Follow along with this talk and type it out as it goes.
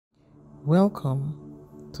Welcome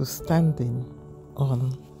to Standing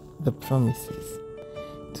on the Promises.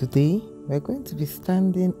 Today we're going to be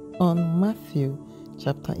standing on Matthew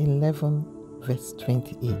chapter 11 verse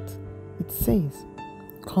 28. It says,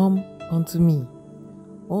 "Come unto me,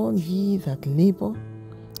 all ye that labor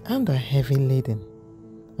and are heavy laden,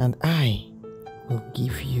 and I will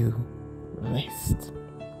give you rest."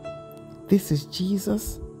 This is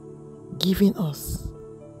Jesus giving us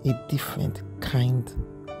a different kind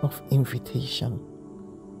of invitation.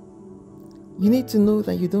 You need to know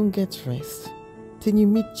that you don't get rest till you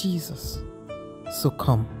meet Jesus. So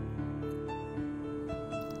come.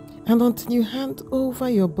 And until you hand over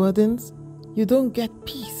your burdens, you don't get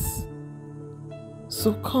peace.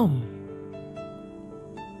 So come.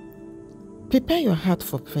 Prepare your heart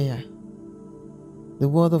for prayer. The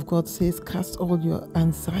word of God says, cast all your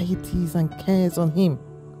anxieties and cares on him,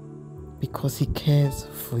 because he cares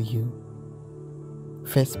for you.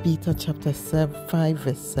 1 Peter chapter 5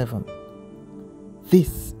 verse 7.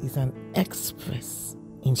 This is an express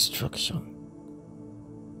instruction.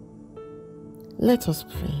 Let us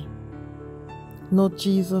pray. Lord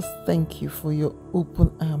Jesus, thank you for your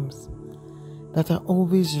open arms that are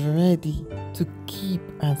always ready to keep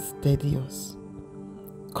and steady us.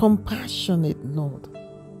 Compassionate Lord,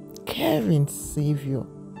 caring Savior,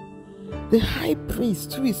 the high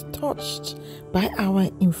priest who is touched by our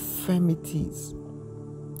infirmities.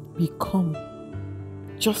 We come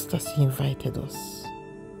just as he invited us.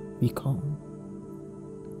 We come.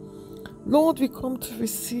 Lord, we come to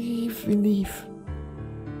receive relief.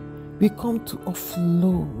 We come to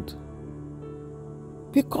offload.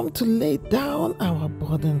 We come to lay down our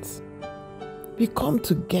burdens. We come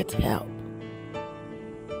to get help.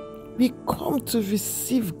 We come to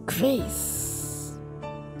receive grace.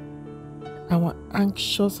 Our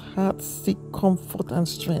anxious hearts seek comfort and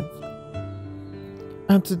strength.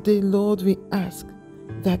 And today, Lord, we ask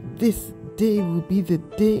that this day will be the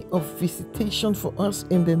day of visitation for us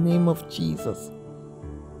in the name of Jesus.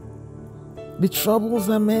 The troubles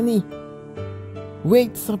are many.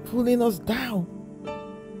 Weights are pulling us down.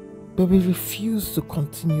 But we refuse to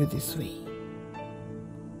continue this way.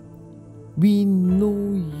 We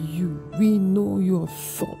know you. We know your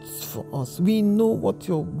thoughts for us. We know what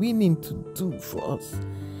you're willing to do for us.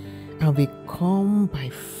 And we come by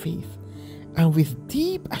faith and with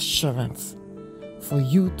deep assurance for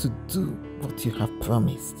you to do what you have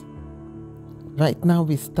promised. Right now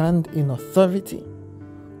we stand in authority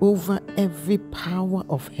over every power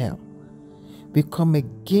of hell. We come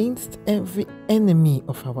against every enemy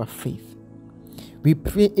of our faith. We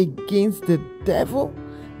pray against the devil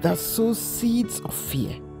that sows seeds of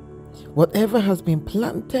fear. Whatever has been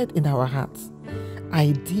planted in our hearts,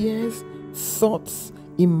 ideas, thoughts,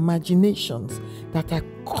 imaginations that are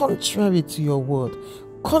contrary to your word,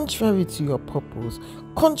 contrary to your purpose,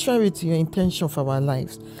 contrary to your intention for our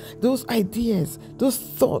lives. Those ideas, those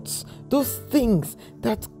thoughts, those things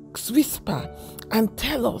that whisper and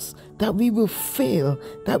tell us that we will fail,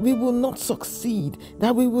 that we will not succeed,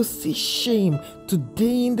 that we will see shame.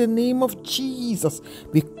 Today, in the name of Jesus,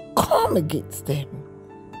 we come against them.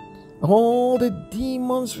 All the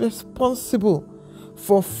demons responsible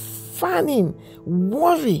for fanning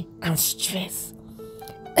worry and stress,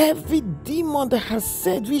 every demon that has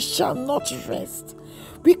said we shall not rest,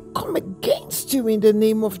 we come against you in the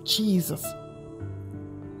name of Jesus.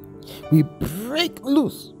 We break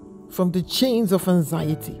loose from the chains of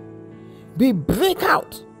anxiety. We break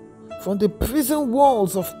out from the prison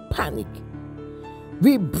walls of panic.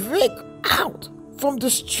 We break out from the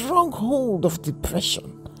stronghold of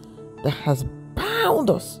depression that has bound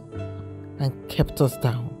us and kept us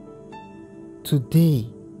down. Today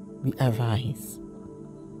we arise.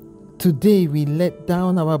 Today we let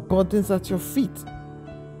down our burdens at your feet.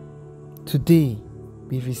 Today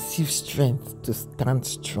we receive strength to stand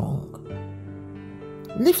strong.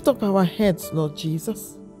 Lift up our heads, Lord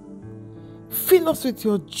Jesus. Fill us with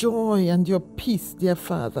your joy and your peace, dear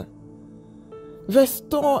Father.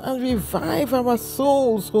 Restore and revive our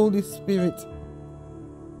souls, Holy Spirit.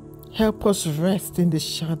 Help us rest in the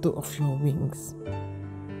shadow of your wings.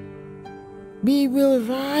 We will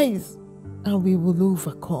rise and we will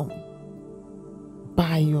overcome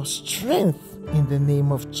by your strength in the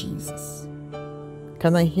name of Jesus.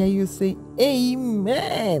 Can I hear you say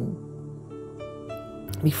amen?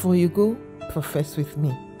 Before you go, profess with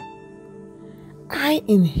me. I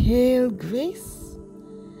inhale grace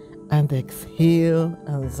and exhale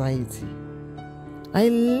anxiety. I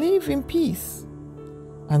live in peace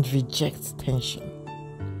and reject tension.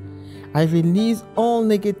 I release all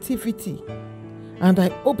negativity and I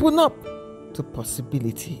open up to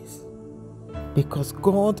possibilities. Because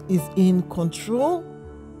God is in control,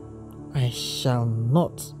 I shall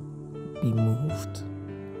not be moved.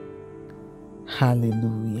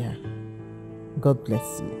 Hallelujah. God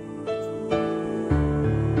bless you.